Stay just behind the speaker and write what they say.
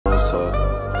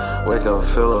up. Wake up,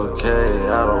 feel okay,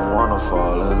 I don't wanna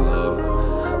fall in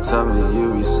love. Tell me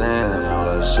you be saying all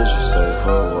that shit you say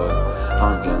for what?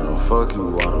 I'm getting the fuck you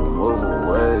wanna move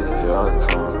away, here I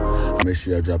come. Make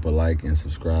sure y'all drop a like and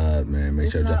subscribe, man.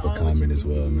 Make sure y'all drop a comment as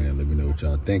well, man. Let me know what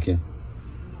y'all thinking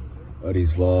of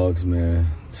these vlogs, man.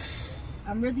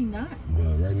 I'm really not.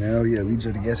 But right now, yeah, we just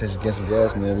at the gas station, get some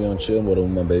gas, man. We on chill mode with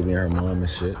my baby and her mom and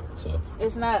shit. So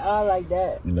it's not all like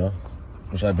that. You know?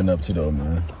 What y'all been up to though,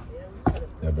 man?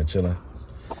 Y'all been chilling?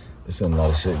 It's been a lot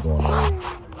of shit going on.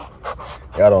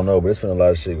 Y'all don't know, but it's been a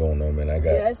lot of shit going on, man. I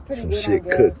got some shit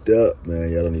cooked up,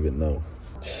 man. Y'all don't even know.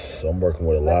 So I'm working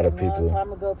with a lot of people.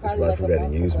 It's like we gotta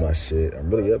use my shit. I'm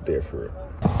really up there for it.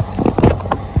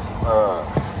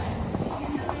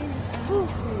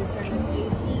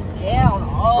 Down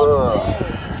all the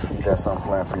way. Got something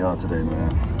planned for y'all today,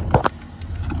 man.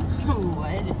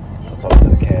 What? Talk to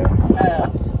the cam.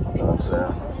 You know what I'm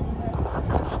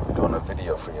saying? Doing a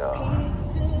video for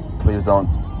y'all. Please don't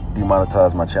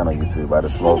demonetize my channel, YouTube.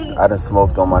 I done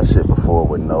smoked on my shit before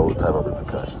with no type of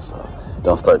repercussions, so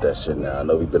don't start that shit now. I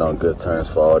know we've been on good terms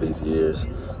for all these years,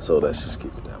 so let's just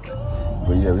keep it that way.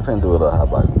 But yeah, we finna do a little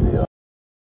hotboxing video.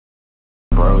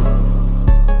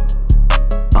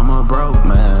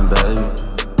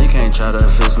 Try to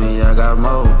fix me, I got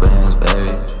more bands,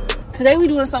 baby. Today we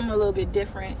doing something a little bit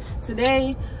different.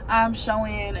 Today I'm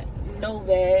showing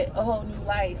Novad a whole new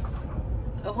life,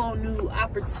 a whole new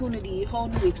opportunity, a whole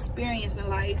new experience in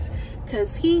life,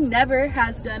 because he never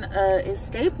has done a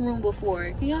escape room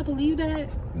before. Can y'all believe that?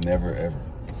 Never ever.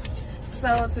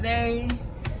 So today,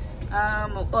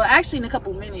 well actually in a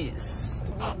couple minutes,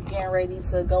 we're getting ready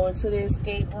to go into the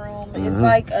escape room. It's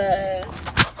like a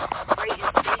great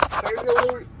escape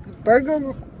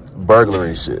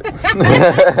burglary shit. Yeah,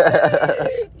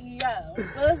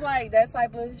 so it's like that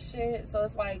type of shit. So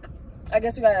it's like, I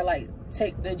guess we gotta like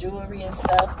take the jewelry and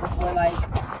stuff before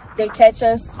like they catch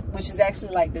us, which is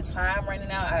actually like the time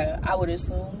running out. I would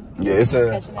assume. Yeah, it's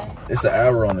an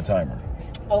hour on the timer.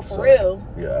 Oh, for real?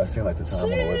 Yeah, I seen like the time on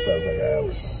the website was like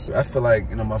an hour. I feel like,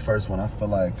 you know, my first one, I feel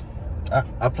like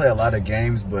I play a lot of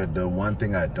games, but the one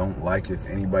thing I don't like, if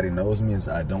anybody knows me, is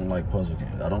I don't like puzzle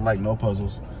games. I don't like no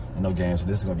puzzles and no games. So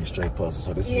this is gonna be straight puzzles.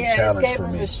 So this is a challenge for me. Yeah, escape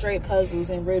room is straight puzzles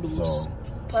and riddles. So,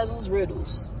 puzzles,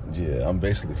 riddles. Yeah, I'm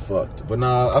basically fucked. But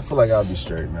nah, I feel like I'll be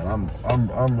straight, man.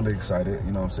 I'm really excited.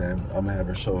 You know what I'm saying? I'm gonna have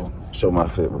her show my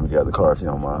fit when we get the car, if you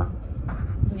don't mind.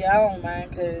 Yeah, I don't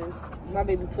mind, cause my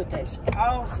baby put that shit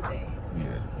on today.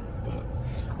 Yeah, but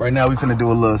right now we finna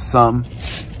do a little something.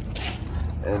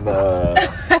 And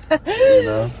you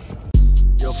know.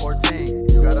 Yo, 14,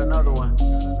 you got another one.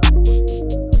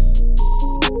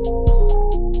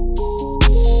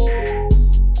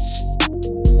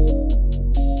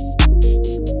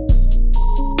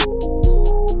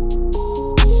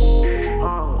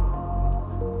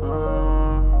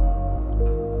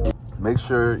 Make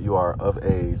sure you are of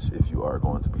age if you are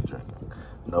going to be drinking.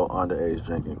 No underage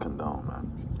drinking condone,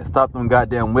 man. And stop them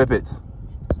goddamn whippets.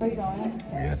 We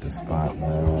at the spot,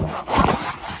 man.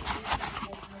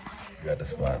 We got the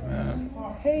spot, man.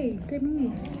 Hey, good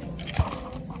morning.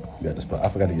 We got the spot. I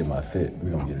forgot to get my fit. We're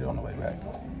gonna get it on the way back.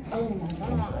 Oh my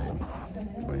God.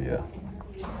 But yeah.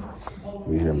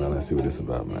 We here, man. Let's see what it's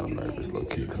about, man. I'm nervous, low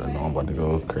key, because I know I'm about to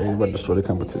go crazy, about to destroy the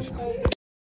competition.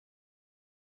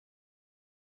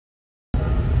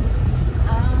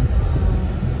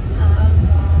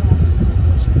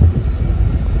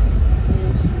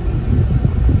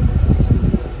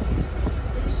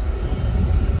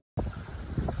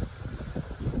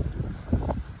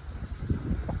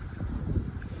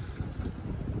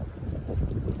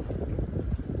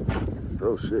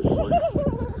 Oh shit. Boy.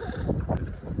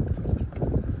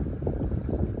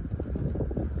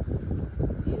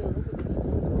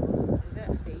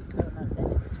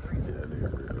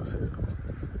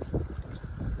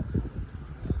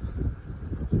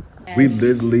 We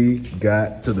literally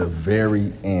got to the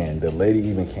very end. The lady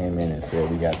even came in and said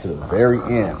we got to the very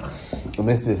end. And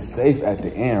it's this safe at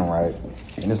the end, right?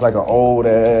 And it's like an old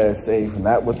ass safe,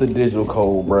 not with the digital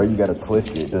code, bro. You gotta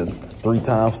twist it. 3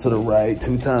 times to the right,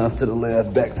 2 times to the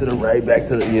left, back to the right, back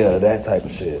to the, yeah, that type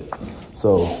of shit.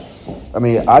 So, I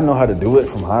mean, I know how to do it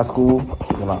from high school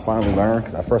when I finally learned,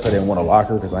 because at first I didn't want a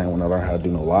locker because I didn't want to learn how to do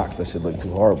no locks. That shit looked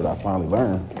too hard, but I finally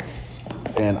learned.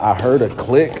 And I heard a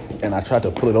click and I tried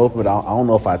to pull it open, but I don't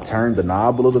know if I turned the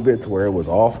knob a little bit to where it was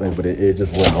off, but it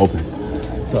just wasn't open.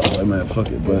 So I was like, man, fuck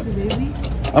it. But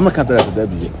I'm gonna count that as a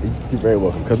W. You're very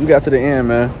welcome. Because we got to the end,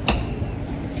 man.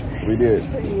 We did.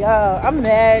 Yeah, I'm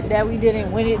mad that we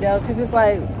didn't win it though, because it's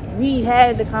like we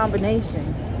had the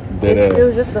combination. It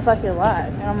was just a fucking lot.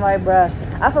 And I'm like, bruh,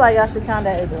 I feel like y'all should count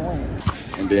that as a win.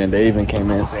 And then they even came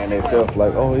in saying themselves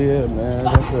like, oh yeah, man,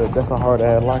 that's a hard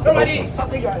ass lock to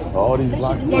open. All these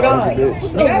locks is crazy, bitch.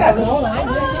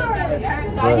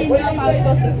 But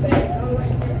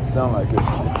sound like it's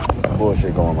some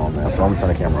bullshit going on, man. So I'm gonna turn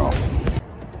the camera off.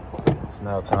 It's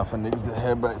now time for niggas to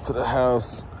head back to the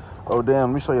house. Oh damn,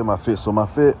 let me show you my fit. So my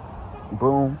fit,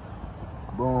 boom,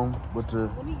 boom, with the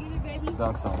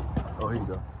dunks on. Oh, here you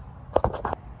go.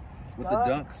 With the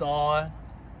dunks on.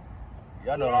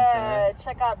 Y'all know what I'm saying.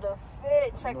 Check out the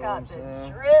fit. Check You know out what the I'm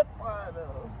saying? drip on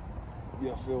them.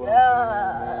 Yeah, feel what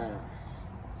I'm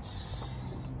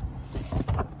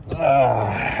saying, man.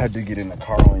 I had to get in the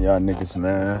car on y'all niggas,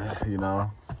 man. You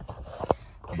know.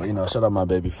 But you know, shout out my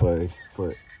baby for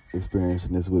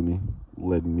experiencing this with me,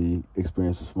 letting me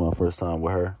experience this for my first time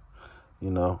with her.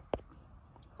 You know,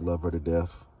 love her to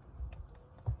death.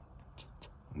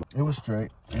 It was straight.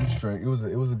 It was straight. It was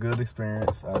a good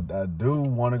experience. I do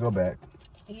want to go back.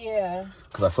 Yeah.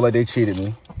 Cause I feel like they cheated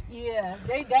me. Yeah,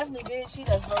 they definitely did cheat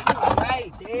us, bro. You was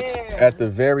right there. At the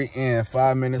very end,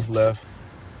 5 minutes left.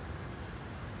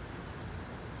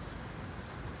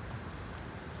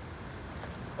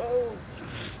 Oh,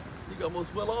 you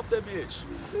almost fell off that bitch.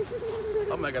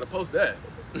 I might gotta post that.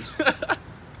 All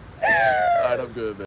right, I'm good, man.